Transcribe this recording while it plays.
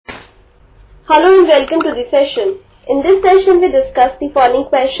Hello and welcome to the session. In this session we discuss the following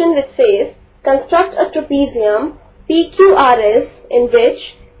question which says, construct a trapezium PQRS in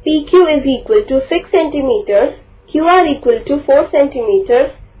which PQ is equal to 6 cm, QR equal to 4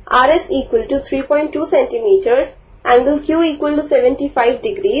 cm, RS equal to 3.2 cm, angle Q equal to 75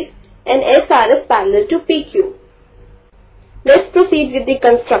 degrees and SR is parallel to PQ. Let's proceed with the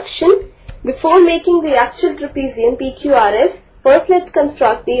construction. Before making the actual trapezium PQRS, first let's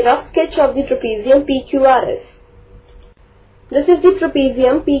construct the rough sketch of the trapezium PQRS. This is the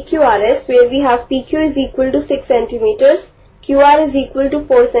trapezium PQRS where we have PQ is equal to 6 cm, QR is equal to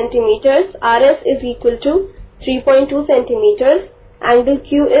 4 cm, RS is equal to 3.2 cm, angle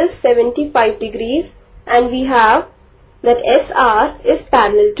Q is 75 degrees and we have that SR is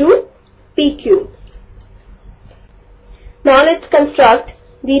parallel to PQ. Now let's construct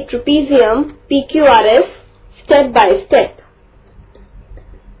the trapezium PQRS step by step.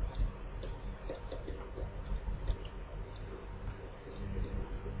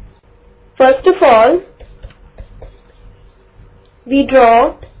 First of all, we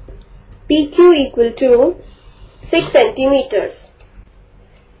draw PQ equal to 6 cm.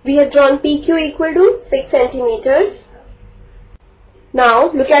 We have drawn PQ equal to 6 cm.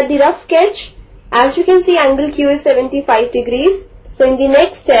 Now look at the rough sketch. As you can see, angle Q is 75 degrees. So in the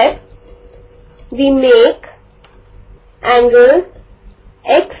next step, we make angle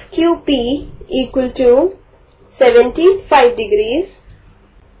XQP equal to 75 degrees.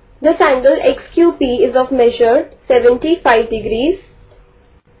 This angle XQP is of measure 75 degrees.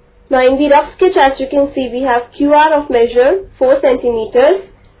 Now in the rough sketch, as you can see, we have QR of measure 4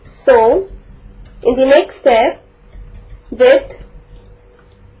 cm. So in the next step, with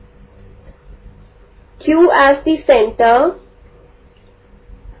Q as the center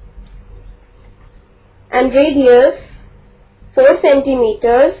and radius 4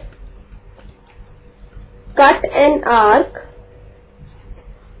 cm, cut an arc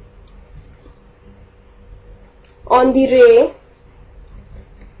on the ray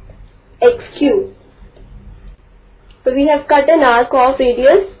XQ. So we have cut an arc of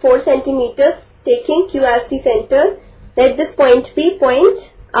radius 4 cm taking Q as the center. Let this point be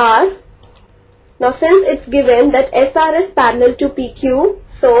point R. Now since it's given that SR is parallel to PQ,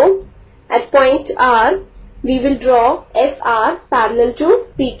 so at point R we will draw SR parallel to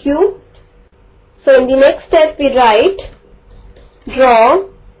PQ. So in the next step we write, draw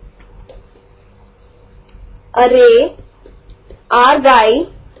a ray RY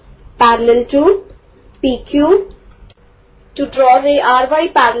parallel to PQ. To draw ray RY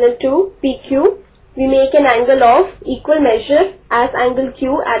parallel to PQ, we make an angle of equal measure as angle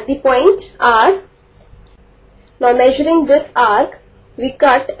Q at the point R. Now measuring this arc, we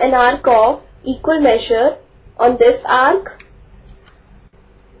cut an arc of equal measure on this arc.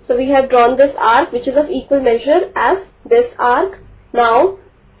 So we have drawn this arc which is of equal measure as this arc. Now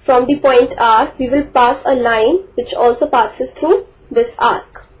from the point R, we will pass a line which also passes through this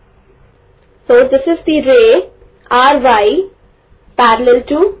arc. So this is the ray RY parallel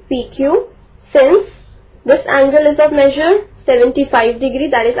to PQ. Since this angle is of measure 75 degree,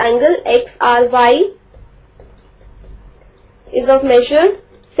 that is angle XRY is of measure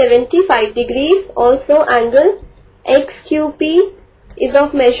 75 degrees. Also angle XQP is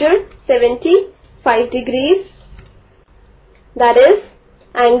of measure 75 degrees. That is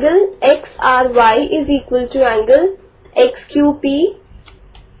angle XRY is equal to angle XQP.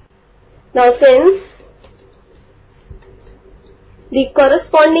 Now since the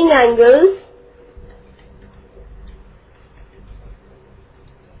corresponding angles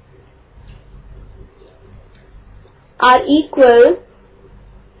are equal,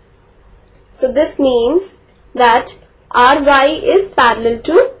 so this means that RY is parallel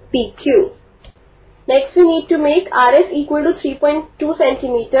to PQ. Next we need to make RS equal to 3.2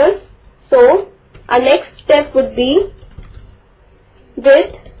 cm. So our next step would be,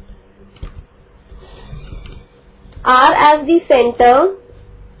 with R as the center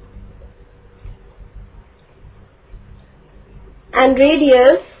and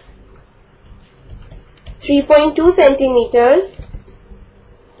radius 3.2 cm,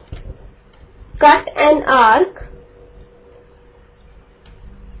 cut an arc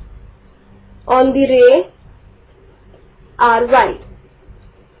on the ray RY.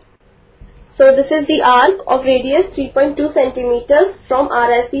 So this is the arc of radius 3.2 cm from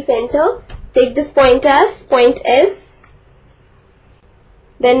R as the center. Take this point as point S.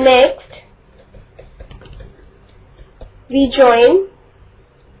 Then next we join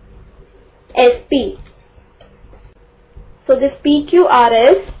SP. So this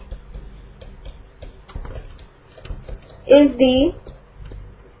PQRS is the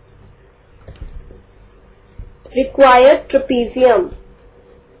required trapezium,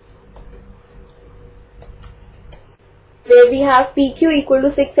 where we have PQ equal to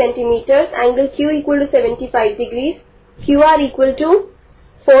 6 centimeters, angle Q equal to 75 degrees, QR equal to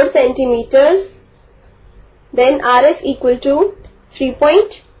 4 centimeters, then RS equal to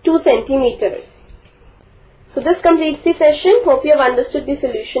 3.2 centimeters. So this completes the session. Hope you have understood the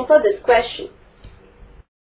solution for this question.